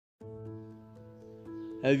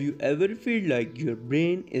Have you ever felt like your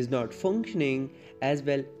brain is not functioning as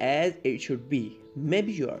well as it should be?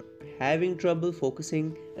 Maybe you are having trouble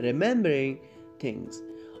focusing, remembering things,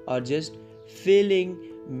 or just feeling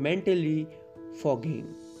mentally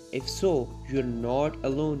fogging. If so, you're not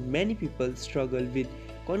alone. Many people struggle with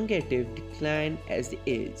cognitive decline as they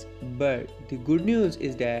age. But the good news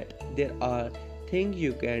is that there are things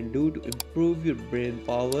you can do to improve your brain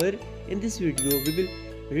power. In this video, we will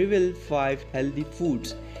reveal 5 healthy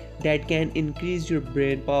foods that can increase your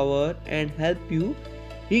brain power and help you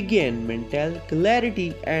regain mental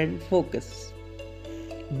clarity and focus.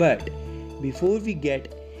 But before we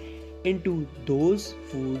get into those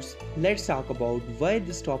foods, let's talk about why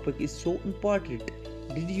this topic is so important.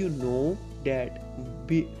 Did you know that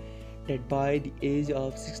that by the age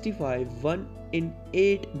of 65, 1 in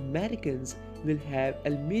 8 Americans will have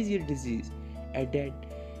Alzheimer's disease? At that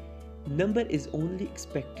number is only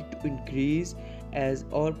expected to increase as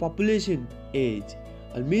our population age.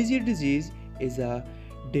 Alzheimer's disease is a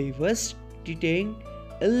devastating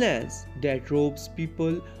illness that robs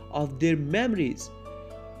people of their memories,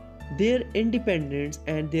 their independence,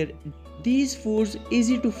 and their these foods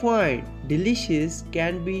easy to find, delicious,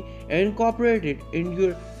 can be incorporated in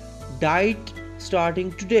your diet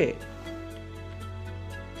starting today.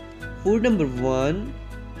 Food number 1: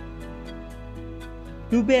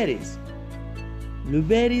 blueberries.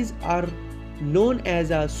 Blueberries are known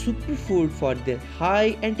as a superfood for their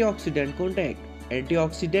high antioxidant content.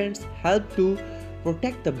 Antioxidants help to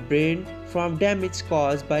protect the brain from damage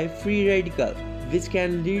caused by free radicals, which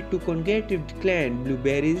can lead to cognitive decline.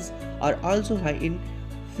 Blueberries are also high in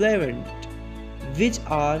flavonoids, which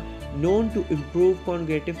are known to improve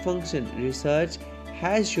cognitive function. Research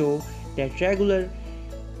has shown that regular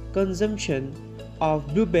consumption of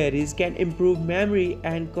blueberries can improve memory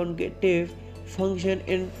and cognitive function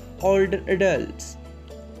in older adults.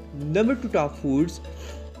 Number 2 top foods: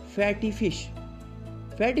 fatty fish.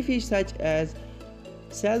 Fatty fish such as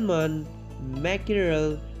salmon,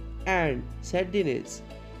 mackerel, and sardines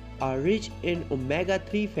are rich in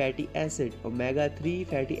omega-3 fatty acid. Omega-3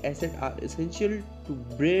 fatty acids are essential to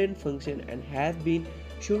brain function and have been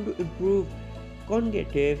shown to improve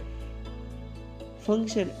cognitive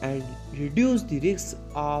function and reduce the risk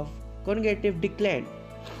of cognitive decline.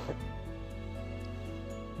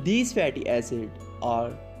 These fatty acids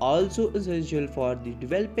are also essential for the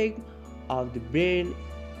developing of the brain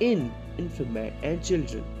in infants and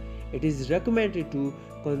children. It is recommended to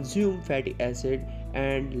consume fatty acid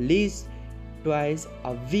at least twice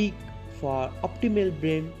a week for optimal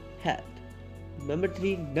brain health. Number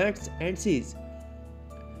 3: nuts and seeds.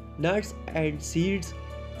 Nuts and seeds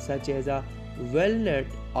such as a walnut,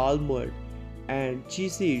 almond, and chia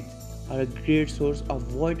seeds are a great source of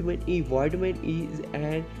vitamin E. Vitamin E is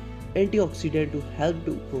an antioxidant to help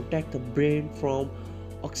to protect the brain from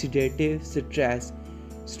oxidative stress.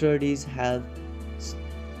 Studies have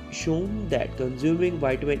shown that consuming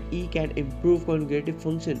vitamin E can improve cognitive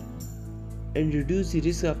function and reduce the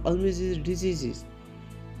risk of Alzheimer's diseases.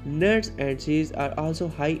 Nuts and seeds are also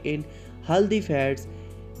high in healthy fats,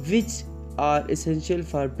 which are essential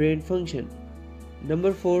for brain function.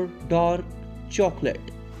 Number 4: dark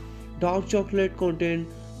chocolate. Dark chocolate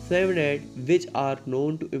contains flavonoids, which are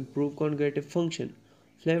known to improve cognitive function.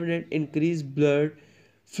 Flavonoids increase blood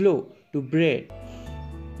flow to brain,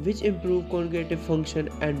 which improve cognitive function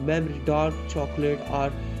and memory. Dark chocolate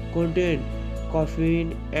are contain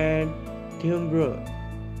caffeine and timbre,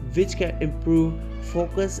 which can improve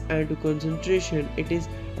focus and concentration. It is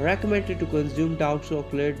recommended to consume dark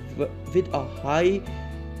chocolate with a high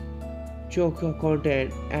chocolate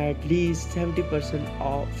content, at least 70%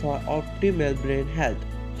 for optimal brain health.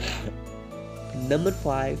 Number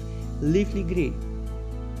 5: leafy green.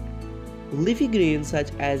 Leafy greens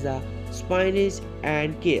such as spinach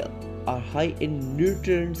and kale are high in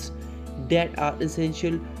nutrients that are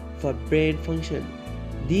essential for brain function.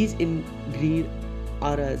 These ingredients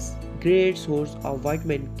are a great source of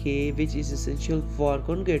vitamin K, which is essential for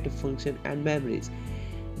cognitive function and memories.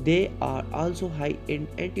 They are also high in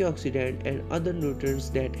antioxidants and other nutrients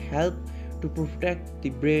that help to protect the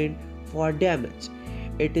brain for damage.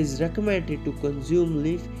 It is recommended to consume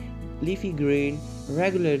leafy green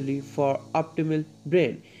regularly for optimal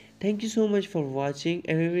brain. Thank you so much for watching,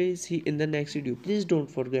 and we will see in the next video. Please don't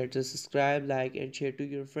forget to subscribe, like, and share to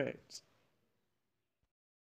your friends.